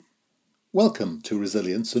Welcome to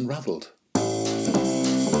Resilience Unravelled.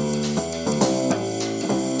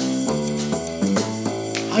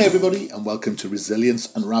 Hi everybody and welcome to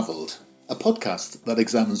Resilience Unravelled, a podcast that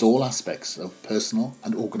examines all aspects of personal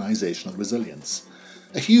and organisational resilience.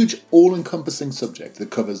 A huge all-encompassing subject that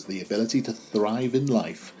covers the ability to thrive in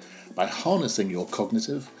life by harnessing your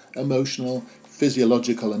cognitive, emotional,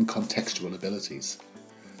 physiological and contextual abilities.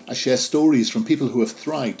 I share stories from people who have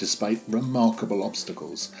thrived despite remarkable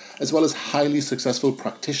obstacles, as well as highly successful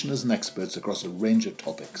practitioners and experts across a range of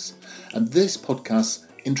topics. And this podcast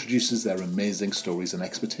introduces their amazing stories and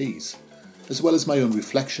expertise, as well as my own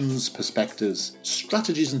reflections, perspectives,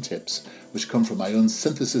 strategies and tips, which come from my own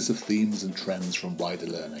synthesis of themes and trends from wider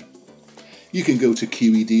learning. You can go to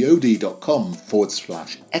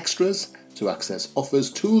qedod.com/extras to access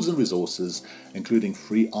offers, tools and resources, including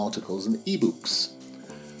free articles and ebooks.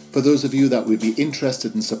 For those of you that would be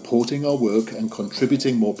interested in supporting our work and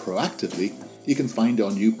contributing more proactively, you can find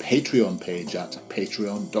our new Patreon page at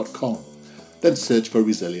patreon.com. Then search for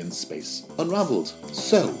Resilience Space Unravelled.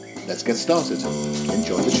 So, let's get started.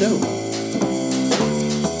 Enjoy the show.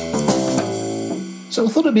 So I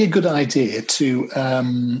thought it'd be a good idea to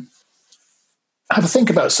have a think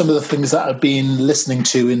about some of the things that I've been listening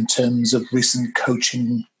to in terms of recent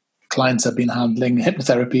coaching clients I've been handling,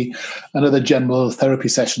 hypnotherapy and other general therapy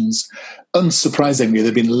sessions. Unsurprisingly, there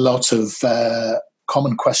have been a lot of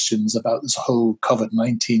common questions about this whole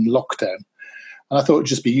COVID-19 lockdown. And I thought it would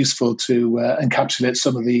just be useful to encapsulate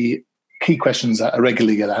some of the key questions that I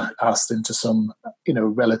regularly get asked into some,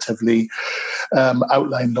 relatively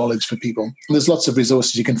outline knowledge for people. And there's lots of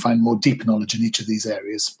resources you can find more deep knowledge in each of these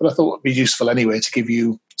areas. But I thought it would be useful anyway to give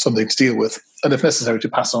you something to deal with, and if necessary, to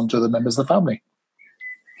pass on to the members of the family.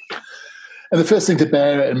 And the first thing to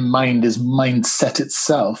bear in mind is mindset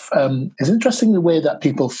itself. It's interesting the way that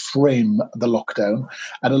people frame the lockdown.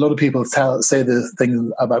 And a lot of people say the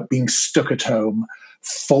thing about being stuck at home,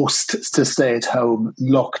 forced to stay at home,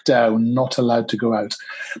 locked down, not allowed to go out.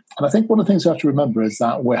 And I think one of the things we have to remember is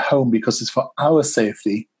that we're home because it's for our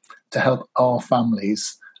safety, to help our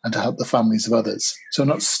families and to help the families of others. So we're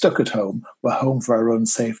not stuck at home, we're home for our own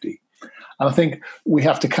safety. And I think we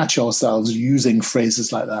have to catch ourselves using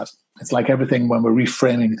phrases like that. It's like everything when we're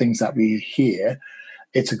reframing things that we hear,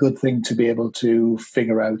 it's a good thing to be able to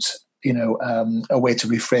figure out, a way to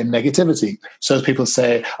reframe negativity. So as people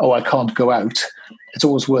say, oh, I can't go out, it's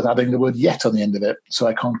always worth adding the word yet on the end of it. So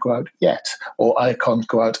I can't go out yet, or I can't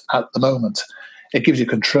go out at the moment. It gives you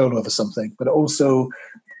control over something, but it also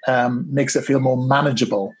makes it feel more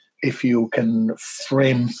manageable if you can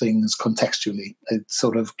frame things contextually. It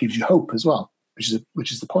sort of gives you hope as well, which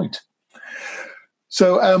is the point.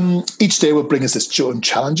 So each day will bring us its own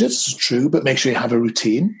challenges, it's true, but make sure you have a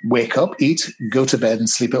routine. Wake up, eat, go to bed and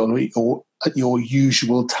sleep at your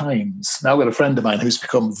usual times. Now I've got a friend of mine who's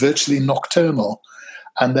become virtually nocturnal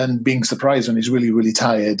and then being surprised when he's really, really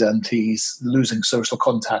tired and he's losing social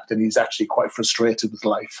contact and he's actually quite frustrated with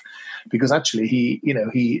life because actually he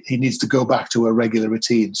needs to go back to a regular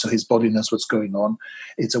routine so his body knows what's going on.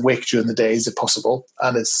 It's awake during the days if possible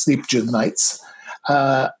and it's sleep during the nights.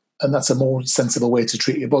 And that's a more sensible way to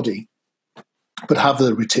treat your body. But have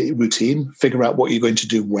the routine, figure out what you're going to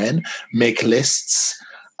do when, make lists,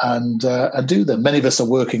 and do them. Many of us are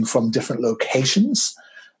working from different locations.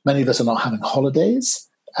 Many of us are not having holidays.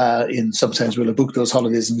 Sometimes we'll book those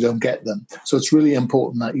holidays and don't get them. So it's really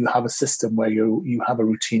important that you have a system where you have a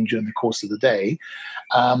routine during the course of the day,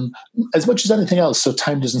 as much as anything else, so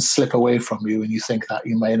time doesn't slip away from you and you think that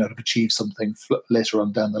you may not have achieved something later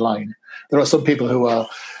on down the line. There are some people who are,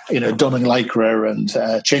 donning lycra and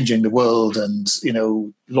changing the world and,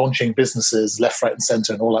 launching businesses left, right and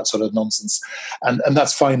centre and all that sort of nonsense. And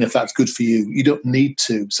that's fine if that's good for you. You don't need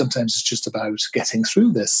to. Sometimes it's just about getting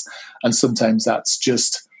through this. And sometimes that's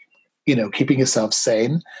just, keeping yourself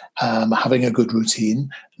sane, having a good routine,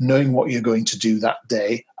 knowing what you're going to do that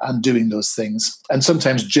day and doing those things. And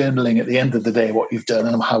sometimes journaling at the end of the day what you've done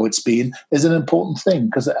and how it's been is an important thing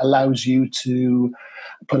because it allows you to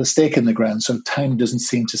put a stake in the ground so time doesn't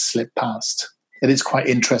seem to slip past. It is quite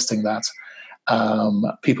interesting that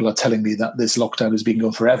people are telling me that this lockdown has been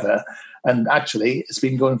going forever. And actually, it's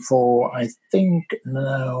been going for, I think,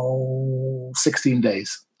 now 16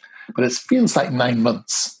 days. But it feels like 9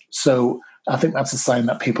 months. So I think that's a sign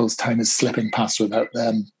that people's time is slipping past without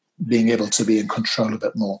them being able to be in control a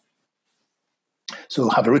bit more. So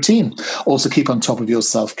have a routine. Also keep on top of your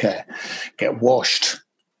self-care. Get washed,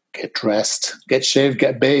 get dressed, get shaved,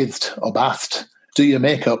 get bathed or bathed. Do your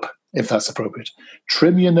makeup if that's appropriate.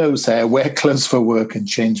 Trim your nose hair, wear clothes for work and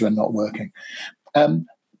change when not working.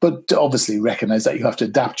 But obviously recognize that you have to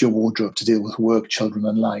adapt your wardrobe to deal with work, children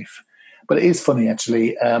and life. But it is funny,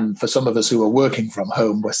 actually, for some of us who are working from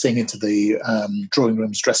home, we're seeing into the drawing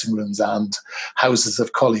rooms, dressing rooms, and houses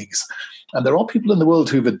of colleagues. And there are people in the world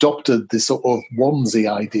who've adopted this sort of onesie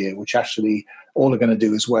idea, which actually all they're going to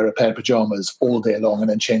do is wear a pair of pajamas all day long and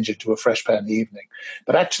then change it to a fresh pair in the evening.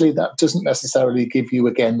 But actually, that doesn't necessarily give you,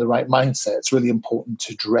 again, the right mindset. It's really important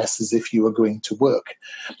to dress as if you are going to work.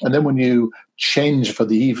 And then when you change for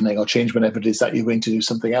the evening or change whenever it is that you're going to do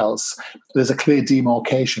something else, there's a clear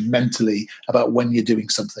demarcation mentally about when you're doing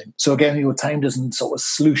something. So again, your time doesn't sort of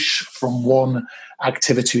sloosh from one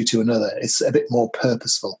activity to another. It's a bit more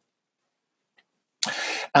purposeful.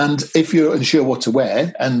 And if you're unsure what to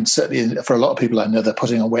wear, and certainly for a lot of people I know, they're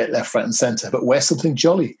putting on weight left, right and centre, but wear something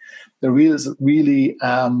jolly. There is really,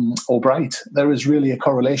 or bright, there is really a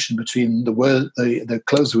correlation between the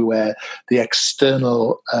clothes we wear, the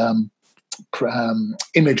external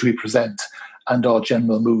image we present, and our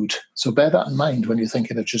general mood. So bear that in mind when you're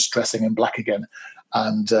thinking of just dressing in black again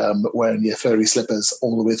and wearing your furry slippers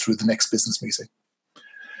all the way through the next business meeting.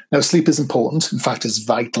 Now, sleep is important. In fact, it's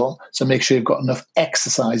vital. So make sure you've got enough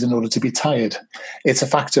exercise in order to be tired. It's a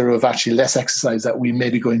factor of actually less exercise that we may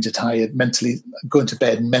be going to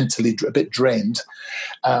bed mentally a bit drained,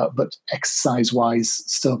 but exercise-wise,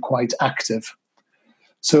 still quite active.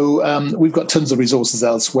 So we've got tons of resources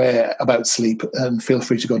elsewhere about sleep, and feel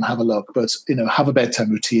free to go and have a look. But, have a bedtime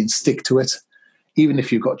routine, stick to it, even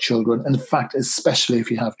if you've got children. In fact, especially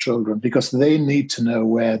if you have children, because they need to know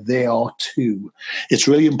where they are too. It's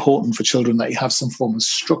really important for children that you have some form of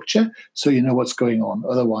structure so you know what's going on.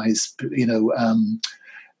 Otherwise,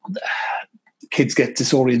 kids get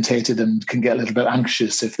disorientated and can get a little bit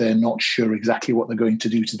anxious if they're not sure exactly what they're going to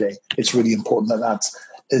do today. It's really important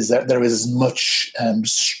that there is as much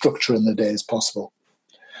structure in the day as possible.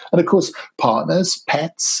 And of course, partners,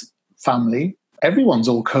 pets, family, everyone's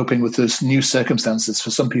all coping with those new circumstances. For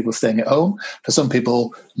some people staying at home, for some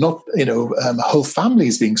people not, whole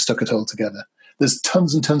families being stuck at home together. There's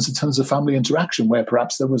tons and tons of family interaction where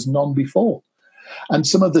perhaps there was none before. And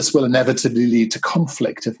some of this will inevitably lead to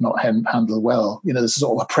conflict if not handled well. This is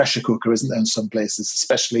sort of a pressure cooker, isn't there, in some places,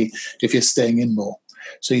 especially if you're staying in more.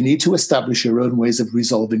 So you need to establish your own ways of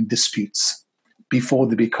resolving disputes before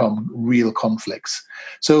they become real conflicts.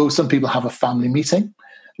 So some people have a family meeting,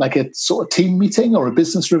 like a sort of team meeting or a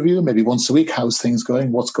business review, maybe once a week. How's things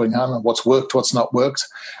going? What's going on? What's worked? What's not worked?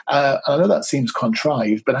 I know that seems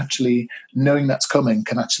contrived, but actually knowing that's coming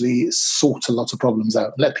can actually sort a lot of problems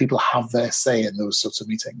out. Let people have their say in those sorts of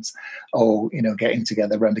meetings, or getting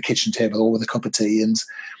together around a kitchen table or with a cup of tea. And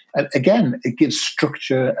again, it gives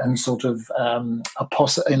structure and sort of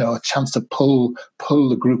a chance to pull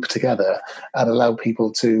the group together and allow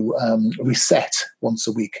people to reset once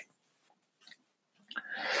a week.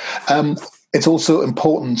 It's also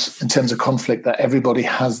important in terms of conflict that everybody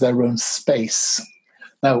has their own space.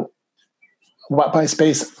 Now, by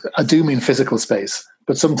space, I do mean physical space,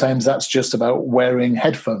 but sometimes that's just about wearing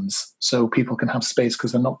headphones so people can have space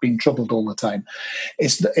because they're not being troubled all the time.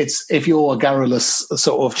 It's if you're a garrulous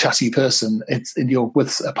sort of chatty person, and you're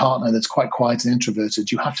with a partner that's quite quiet and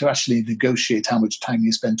introverted, you have to actually negotiate how much time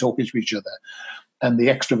you spend talking to each other. And the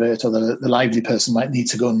extrovert or the lively person might need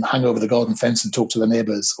to go and hang over the garden fence and talk to the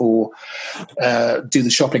neighbours, or do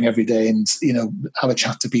the shopping every day and have a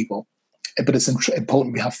chat to people. But it's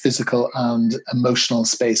important we have physical and emotional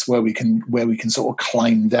space where we can sort of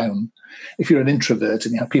climb down. If you're an introvert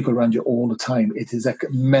and you have people around you all the time, it is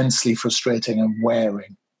immensely frustrating and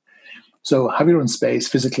wearing. So have your own space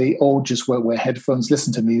physically, or just wear headphones,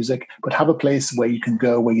 listen to music, but have a place where you can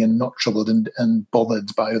go where you're not troubled and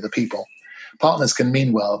bothered by other people. Partners can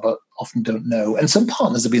mean well, but often don't know. And some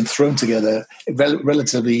partners have been thrown together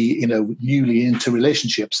relatively, newly into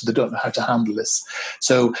relationships, so they don't know how to handle this.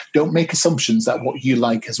 So don't make assumptions that what you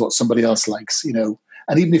like is what somebody else likes, And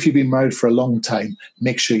even if you've been married for a long time,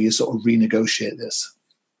 make sure you sort of renegotiate this.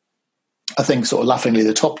 I think sort of laughingly,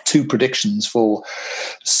 the top two predictions for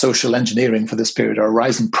social engineering for this period are a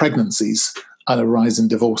rise in pregnancies and a rise in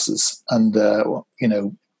divorces. And,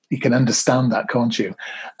 you can understand that, can't you?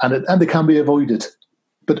 And they can be avoided,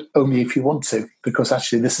 but only if you want to, because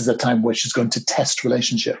actually this is a time which is going to test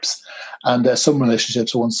relationships, and some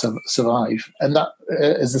relationships won't survive. And that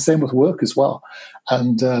is the same with work as well.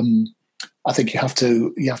 And I think you have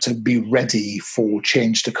to be ready for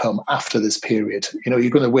change to come after this period. You're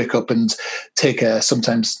going to wake up and take a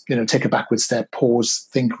backward step, pause,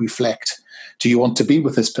 think, reflect. Do you want to be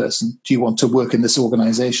with this person? Do you want to work in this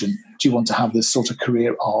organization? Do you want to have this sort of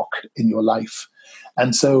career arc in your life?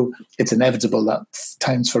 And so it's inevitable that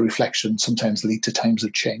times for reflection sometimes lead to times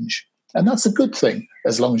of change. And that's a good thing,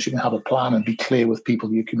 as long as you can have a plan and be clear with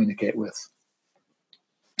people you communicate with.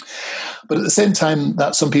 But at the same time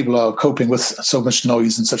that some people are coping with so much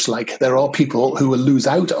noise and such like, there are people who will lose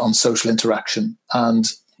out on social interaction, and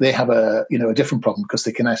they have a different problem because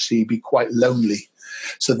they can actually be quite lonely.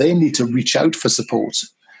 So they need to reach out for support.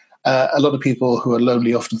 A lot of people who are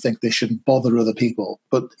lonely often think they shouldn't bother other people,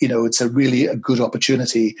 but it's a good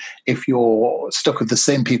opportunity. If you're stuck with the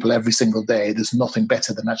same people every single day, there's nothing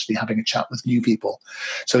better than actually having a chat with new people.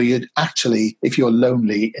 So if you're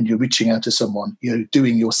lonely and you're reaching out to someone, you're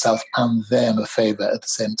doing yourself and them a favor at the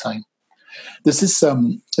same time. There's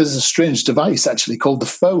a strange device actually called the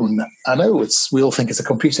phone. I know we all think it's a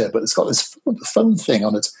computer, but it's got this phone thing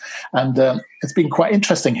on it, and it's been quite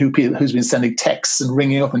interesting who's been sending texts and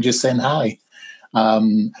ringing up and just saying hi.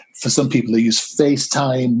 For some people, they use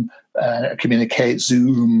FaceTime, communicate,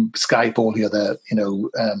 Zoom, Skype, all the other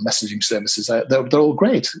messaging services. They're all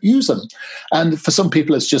great. Use them. And for some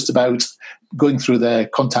people, it's just about going through their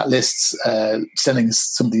contact lists, sending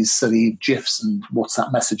some of these silly GIFs and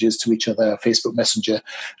WhatsApp messages to each other, Facebook Messenger,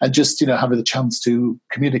 and just having the chance to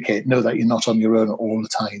communicate. Know that you're not on your own all the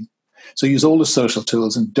time. So use all the social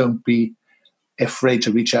tools and don't be afraid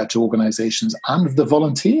to reach out to organizations and the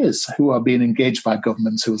volunteers who are being engaged by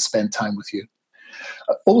governments who will spend time with you.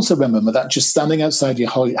 Also remember that just standing outside your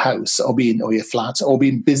house or your flat or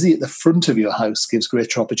being busy at the front of your house gives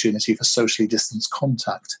greater opportunity for socially distanced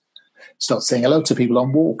contact. Start saying hello to people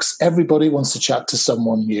on walks. Everybody wants to chat to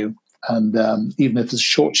someone new. And even if it's a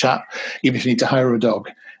short chat, even if you need to hire a dog,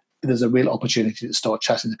 there's a real opportunity to start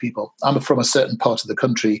chatting to people. I'm from a certain part of the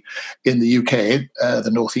country in the UK,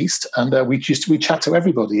 the northeast, and we chat to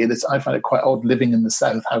everybody. And I find it quite odd living in the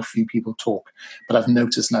south how few people talk. But I've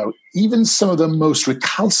noticed now, even some of the most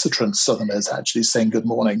recalcitrant southerners actually saying good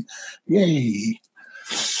morning. Yay.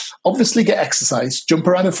 Obviously get exercise, jump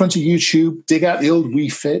around in front of YouTube, dig out the old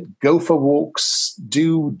Wii Fit, go for walks,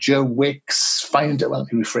 do Joe Wicks, do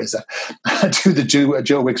the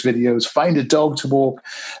Joe Wicks videos, find a dog to walk.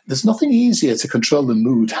 There's nothing easier to control the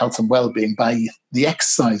mood, health and well-being by the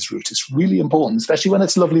exercise route. It's really important, especially when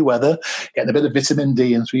it's lovely weather, getting a bit of vitamin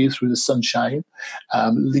D in through the sunshine,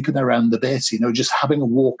 leaping around a bit, just having a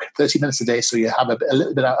walk 30 minutes a day so you have a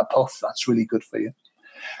little bit out of puff. That's really good for you.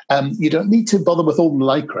 You don't need to bother with all the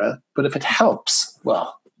Lycra, but if it helps,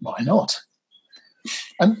 well, why not?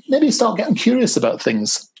 And maybe start getting curious about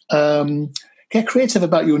things. Get creative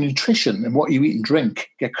about your nutrition and what you eat and drink.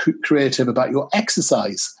 Get creative about your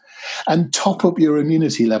exercise. And top up your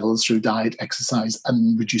immunity levels through diet, exercise,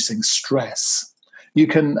 and reducing stress. You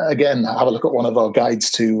can, again, have a look at one of our guides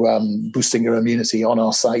to boosting your immunity on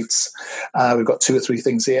our sites. We've got 2 or 3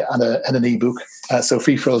 things here and an ebook. So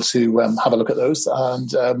feel free to have a look at those.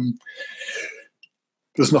 And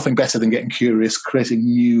there's nothing better than getting curious, creating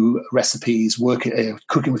new recipes,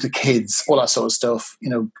 cooking with the kids, all that sort of stuff,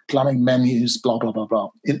 planning menus, blah, blah, blah, blah.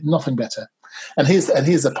 Nothing better. And here's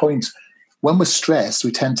the point. When we're stressed,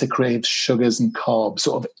 we tend to crave sugars and carbs,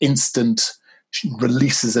 sort of instant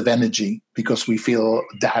releases of energy because we feel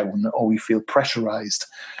down or we feel pressurized.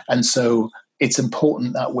 And so it's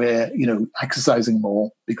important that we're, exercising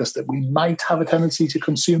more because that we might have a tendency to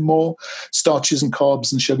consume more starches and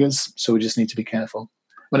carbs and sugars. So we just need to be careful.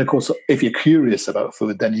 And of course, if you're curious about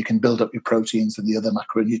food, then you can build up your proteins and the other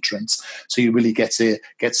macronutrients. So you really get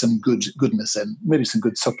some goodness in, maybe some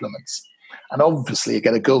good supplements. And obviously, you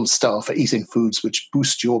get a gold star for eating foods which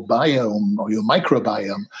boost your biome or your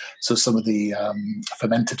microbiome. So some of the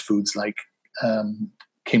fermented foods like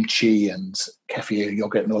kimchi and kefir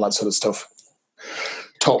yogurt and all that sort of stuff.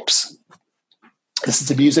 Tops. Listen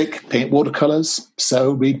to music, paint watercolors,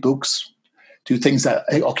 sew, read books, do things that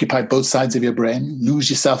occupy both sides of your brain. Lose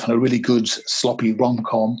yourself in a really good, sloppy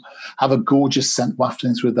rom-com. Have a gorgeous scent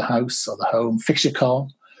wafting through the house or the home. Fix your car.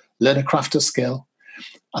 Learn a craft or skill.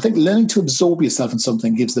 I think learning to absorb yourself in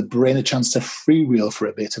something gives the brain a chance to freewheel for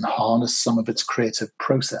a bit and harness some of its creative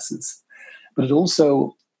processes. But it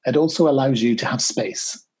also allows you to have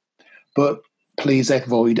space. But please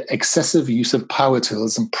avoid excessive use of power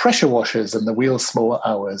tools and pressure washers in the wheel small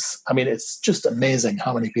hours. I mean, it's just amazing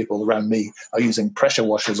how many people around me are using pressure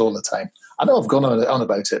washers all the time. I know I've gone on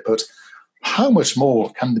about it, but how much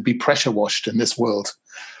more can be pressure washed in this world?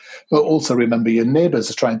 But also remember your neighbours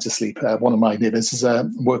are trying to sleep. One of my neighbours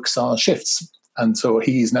works on shifts. And so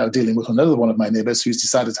he's now dealing with another one of my neighbours who's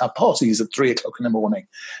decided to have parties at 3 o'clock in the morning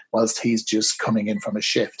whilst he's just coming in from a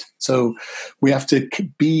shift. So we have to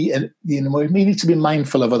we need to be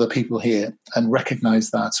mindful of other people here and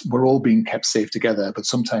recognise that we're all being kept safe together. But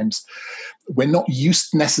sometimes we're not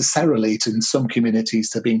used necessarily to, in some communities,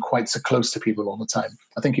 to being quite so close to people all the time.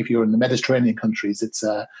 I think if you're in the Mediterranean countries, it's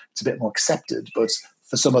a bit more accepted. But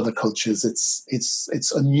for some other cultures,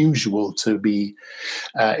 it's unusual to be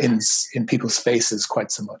in people's faces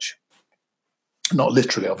quite so much. Not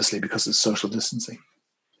literally, obviously, because it's social distancing.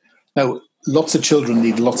 Now, lots of children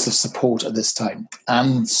need lots of support at this time,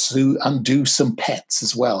 and do some pets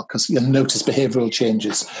as well, because you'll notice behavioural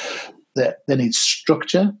changes. They need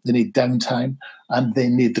structure, they need downtime, and they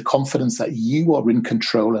need the confidence that you are in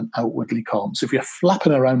control and outwardly calm. So if you're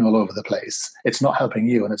flapping around all over the place, it's not helping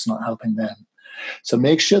you and it's not helping them. So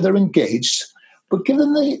make sure they're engaged, but give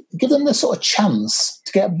them the sort of chance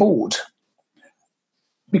to get bored.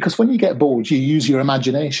 Because when you get bored, you use your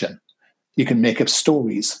imagination. You can make up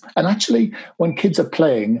stories. And actually, when kids are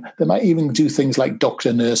playing, they might even do things like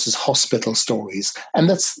doctor, nurses, hospital stories. And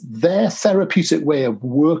that's their therapeutic way of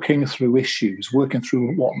working through issues, working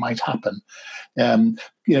through what might happen.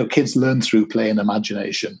 Kids learn through play and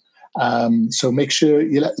imagination. So make sure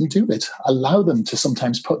you let them do it. Allow them to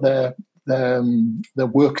sometimes put their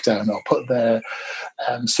work down, or put their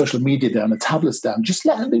social media down, the tablets down. Just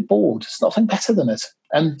let them be bored. There's nothing better than it.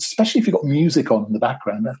 And especially if you've got music on in the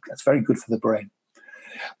background, that's very good for the brain.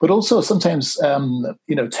 But also sometimes,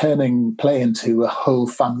 turning play into a whole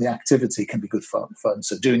family activity can be good fun.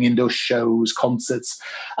 So doing indoor shows, concerts.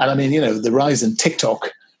 And I mean, the rise in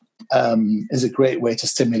TikTok is a great way to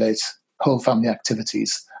stimulate whole family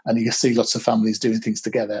activities. And you see lots of families doing things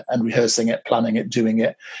together and rehearsing it, planning it, doing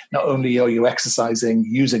it. Not only are you exercising,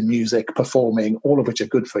 using music, performing, all of which are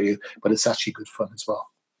good for you, but it's actually good fun as well.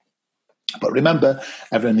 But remember,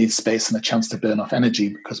 everyone needs space and a chance to burn off energy,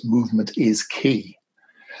 because movement is key.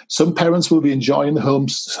 Some parents will be enjoying the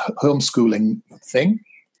homeschooling thing.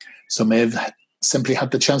 Some may have simply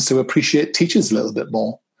had the chance to appreciate teachers a little bit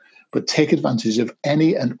more. But take advantage of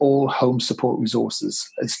any and all home support resources.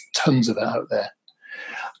 There's tons of it out there.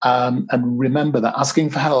 And remember that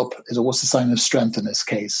asking for help is always a sign of strength in this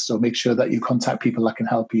case. So make sure that you contact people that can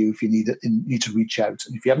help you if you need to reach out.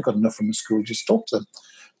 And if you haven't got enough from the school, just talk to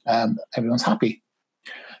them. Everyone's happy.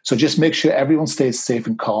 So just make sure everyone stays safe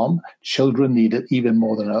and calm. Children need it even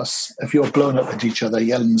more than us. If you're blowing up at each other,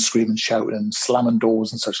 yelling and screaming, shouting and slamming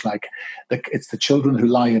doors and such like, it's the children who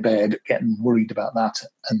lie in bed getting worried about that.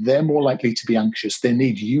 And they're more likely to be anxious. They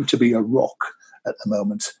need you to be a rock at the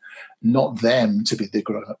moment, not them to be the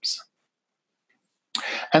grown-ups.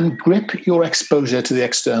 And grip your exposure to the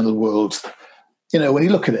external world. When you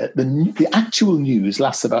look at it, the actual news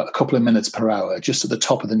lasts about a couple of minutes per hour. Just at the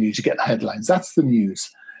top of the news, you get the headlines. That's the news.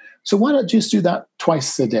 So why not just do that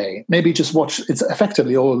twice a day? Maybe just watch. It's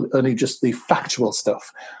effectively only just the factual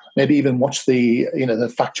stuff. Maybe even watch the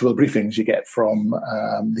factual briefings you get from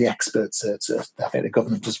the experts. I think the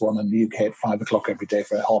government does one in the UK at 5:00 every day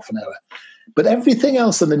for half an hour. But everything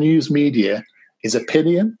else in the news media is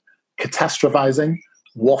opinion, catastrophizing,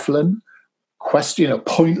 waffling,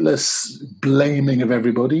 pointless blaming of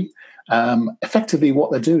everybody. Effectively,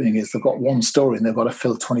 what they're doing is they've got one story and they've got to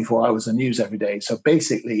fill 24 hours of news every day. So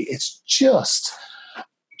basically, it's just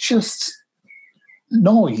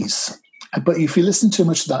noise. But if you listen too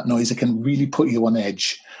much to that noise, it can really put you on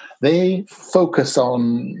edge. They focus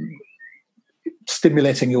on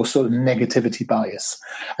stimulating your sort of negativity bias.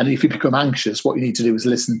 And if you become anxious, what you need to do is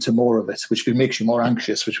listen to more of it, which makes you more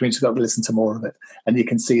anxious, which means you've got to listen to more of it. And you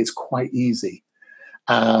can see it's quite easy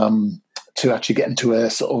to actually get into a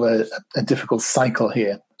sort of a difficult cycle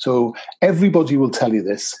here. So everybody will tell you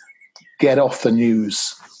this: get off the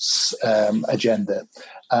news agenda.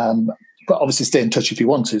 But obviously stay in touch if you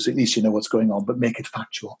want to, so at least you know what's going on, but make it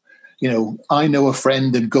factual. I know a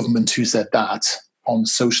friend in government who said that on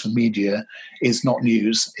social media is not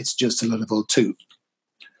news, it's just a load of old toot.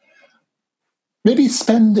 Maybe if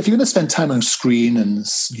you're going to spend time on screen and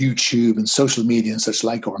YouTube and social media and such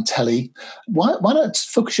like, or on telly, why not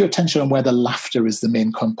focus your attention on where the laughter is the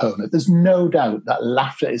main component? There's no doubt that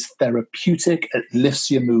laughter is therapeutic, it lifts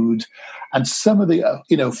your mood, and some of the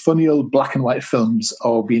funny old black and white films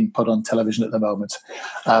are being put on television at the moment.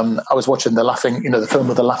 I was watching the film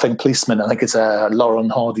with the laughing policeman. I think it's a Laurel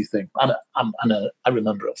and Hardy thing, and I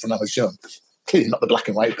remember it when I was young. Clearly not the black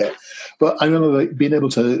and white bit, but I remember being able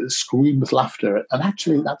to scream with laughter, and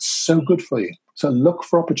actually that's so good for you. So look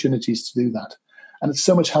for opportunities to do that. And it's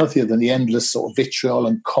so much healthier than the endless sort of vitriol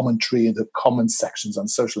and commentary in the comment sections on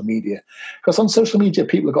social media. Because on social media,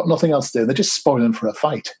 people have got nothing else to do. They're just spoiling for a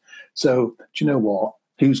fight. So do you know what?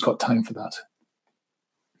 Who's got time for that?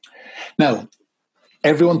 Now,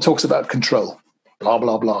 everyone talks about control. Blah,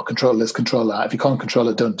 blah, blah. Control this, control that. If you can't control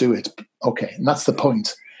it, don't do it. Okay, and that's the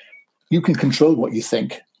point. You can control what you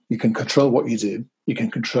think. You can control what you do. You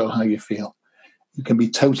can control how you feel. You can be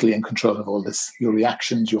totally in control of all this, your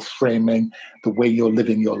reactions, your framing, the way you're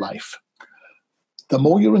living your life. the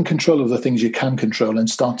more you're in control of the things you can control and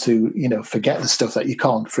start to, forget the stuff that you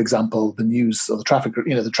can't. For example, the news or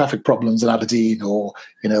the traffic problems in Aberdeen, or,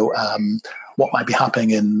 what might be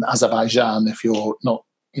happening in Azerbaijan if you're not,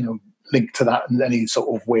 linked to that in any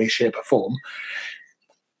sort of way, shape or form.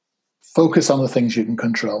 Focus on the things you can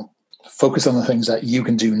control. Focus on the things that you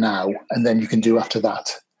can do now, and then you can do after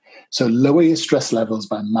that. So lower your stress levels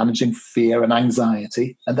by managing fear and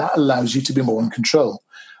anxiety, and that allows you to be more in control.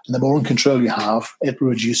 And the more in control you have, it will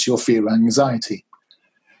reduce your fear and anxiety.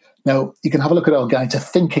 Now, you can have a look at our guide to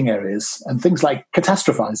thinking areas and things like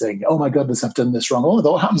catastrophizing. Oh my goodness, I've done this wrong. Oh,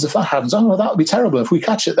 what happens if that happens? Oh, no, that would be terrible. If we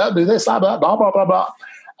catch it, that'll do this, blah, blah, blah, blah, blah, blah.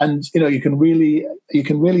 And, you can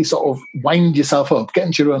really sort of wind yourself up, get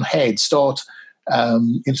into your own head, start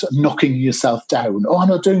sort of knocking yourself down. Oh, I'm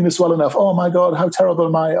not doing this well enough. Oh my God, how terrible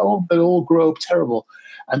am I? Oh, they'll all grow up terrible.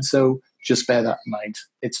 And so just bear that in mind.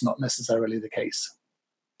 It's not necessarily the case.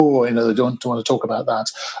 Oh, they don't want to talk about that.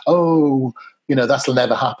 Oh, that'll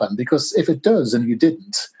never happen. Because if it does and you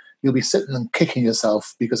didn't, you'll be sitting and kicking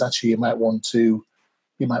yourself, because actually you might want to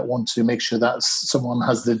make sure that someone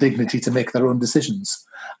has the dignity to make their own decisions.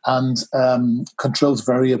 And control is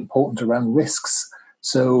very important around risks.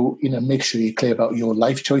 So, make sure you're clear about your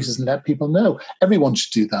life choices and let people know. Everyone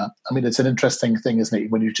should do that. I mean, it's an interesting thing, isn't it,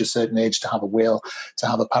 when you're just a certain age, to have a will, to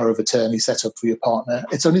have a power of attorney set up for your partner.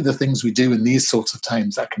 It's only the things we do in these sorts of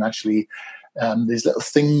times that can actually, these little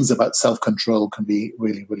things about self-control can be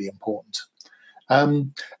really, really important.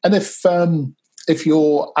 And if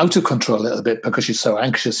you're out of control a little bit because you're so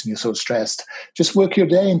anxious and you're so stressed, just work your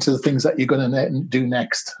day into the things that you're going to do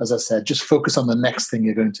next. As I said, just focus on the next thing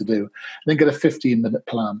you're going to do. Then get a 15-minute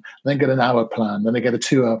plan, then get an hour plan, then get a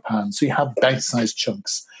 2-hour plan. So you have bite-sized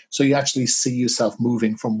chunks. So you actually see yourself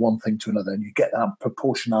moving from one thing to another, and you get that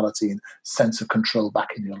proportionality and sense of control back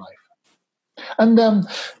in your life. And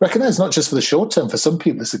recognize not just for the short term. For some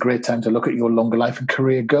people, it's a great time to look at your longer life and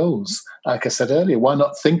career goals. Like I said earlier, why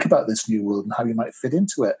not think about this new world and how you might fit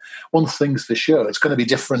into it? One thing's for sure, it's going to be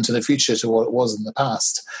different in the future to what it was in the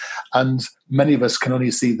past. And many of us can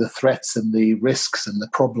only see the threats and the risks and the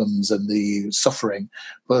problems and the suffering.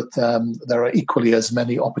 But there are equally as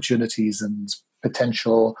many opportunities and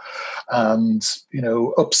potential and,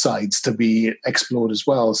 upsides to be explored as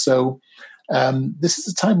well. So this is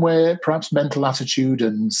a time where perhaps mental attitude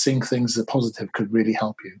and seeing things as a positive could really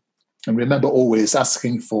help you. And remember, always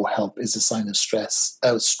asking for help is a sign of strength.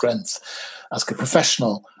 Ask a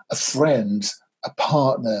professional, a friend, a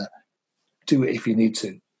partner. Do it if you need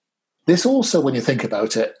to. This also, when you think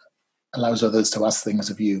about it, allows others to ask things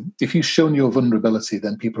of you. If you've shown your vulnerability,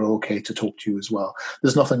 then people are okay to talk to you as well.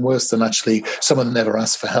 There's nothing worse than actually someone that never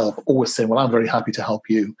asks for help always saying, well, I'm very happy to help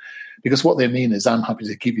you. Because what they mean is, I'm happy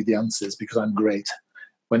to give you the answers because I'm great.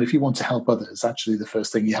 When if you want to help others, actually the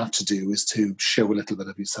first thing you have to do is to show a little bit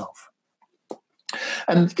of yourself.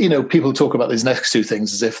 And, people talk about these next two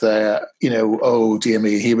things as if they're, oh, dear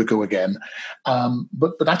me, here we go again.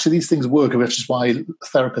 But actually these things work, which is why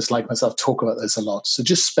therapists like myself talk about this a lot. So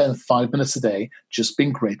just spend 5 minutes a day just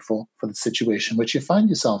being grateful for the situation which you find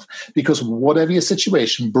yourself. Because whatever your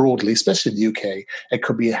situation broadly, especially in the UK, it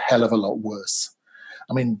could be a hell of a lot worse.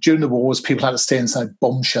 I mean, during the wars, people had to stay inside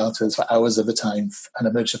bomb shelters for hours at a time and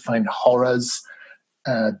emerge to find horrors,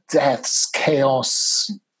 deaths,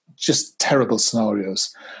 chaos, just terrible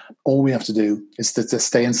scenarios. All we have to do is to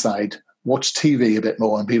stay inside, watch TV a bit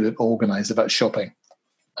more, and be a bit organized about shopping.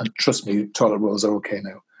 And trust me, toilet rolls are okay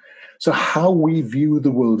now. So how we view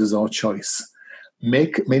the world is our choice.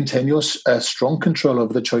 Maintain your strong control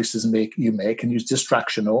over the choices you make, and use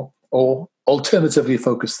distraction or alternatively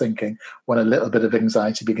focused thinking when a little bit of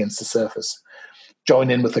anxiety begins to surface. Join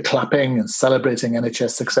in with the clapping and celebrating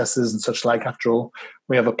NHS successes and such like. After all,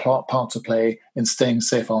 we have a part to play in staying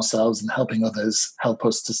safe ourselves and helping others help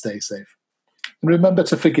us to stay safe. And remember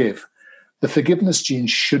to forgive. The forgiveness gene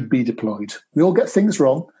should be deployed. We all get things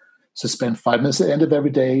wrong, so spend 5 minutes at the end of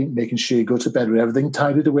every day making sure you go to bed with everything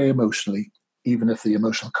tidied away emotionally, even if the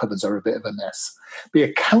emotional cupboards are a bit of a mess. Be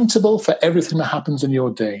accountable for everything that happens in your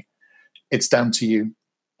day. It's down to you.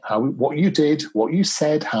 What you did, what you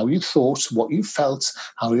said, how you thought, what you felt,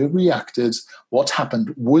 how you reacted, what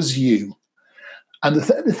happened was you. And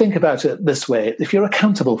think about it this way. If you're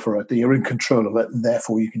accountable for it, then you're in control of it, and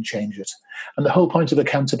therefore you can change it. And the whole point of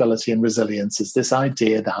accountability and resilience is this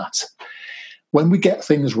idea that when we get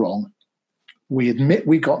things wrong, we admit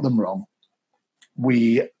we got them wrong.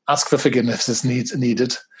 We ask for forgiveness as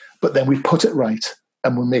needed, but then we put it right,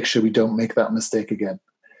 and we'll make sure we don't make that mistake again.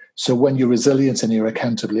 So when you're resilient and you're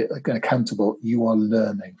accountable, you are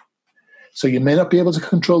learning. So you may not be able to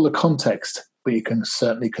control the context, but you can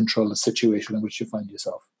certainly control the situation in which you find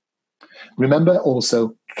yourself. Remember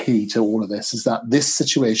also, key to all of this is that this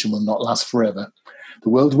situation will not last forever. The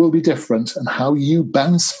world will be different, and how you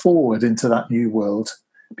bounce forward into that new world,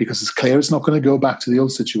 because it's clear it's not going to go back to the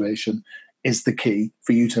old situation, is the key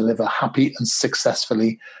for you to live a happy and successful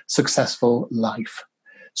life.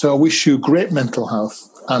 So I wish you great mental health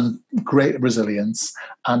and great resilience,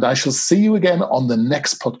 and I shall see you again on the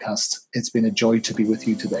next podcast. It's been a joy to be with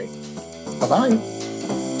you today. Bye-bye.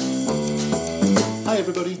 Hi,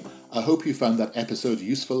 everybody. I hope you found that episode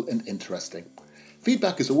useful and interesting.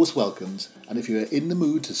 Feedback is always welcomed, and if you're in the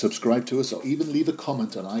mood to subscribe to us or even leave a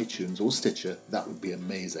comment on iTunes or Stitcher, that would be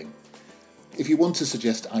amazing. If you want to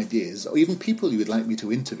suggest ideas or even people you would like me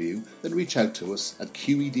to interview, then reach out to us at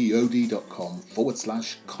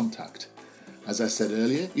qedod.com/contact. As I said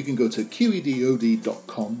earlier, you can go to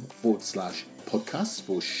qedod.com/podcasts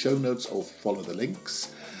for show notes or follow the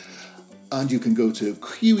links. And you can go to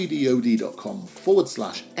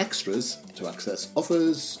qedod.com/extras to access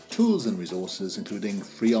offers, tools and resources, including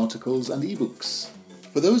free articles and ebooks.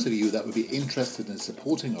 For those of you that would be interested in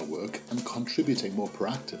supporting our work and contributing more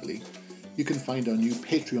proactively, you can find our new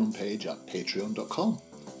Patreon page at patreon.com.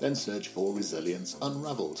 Then search for Resilience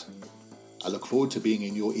Unraveled. I look forward to being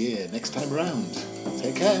in your ear next time round.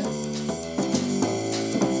 Take care.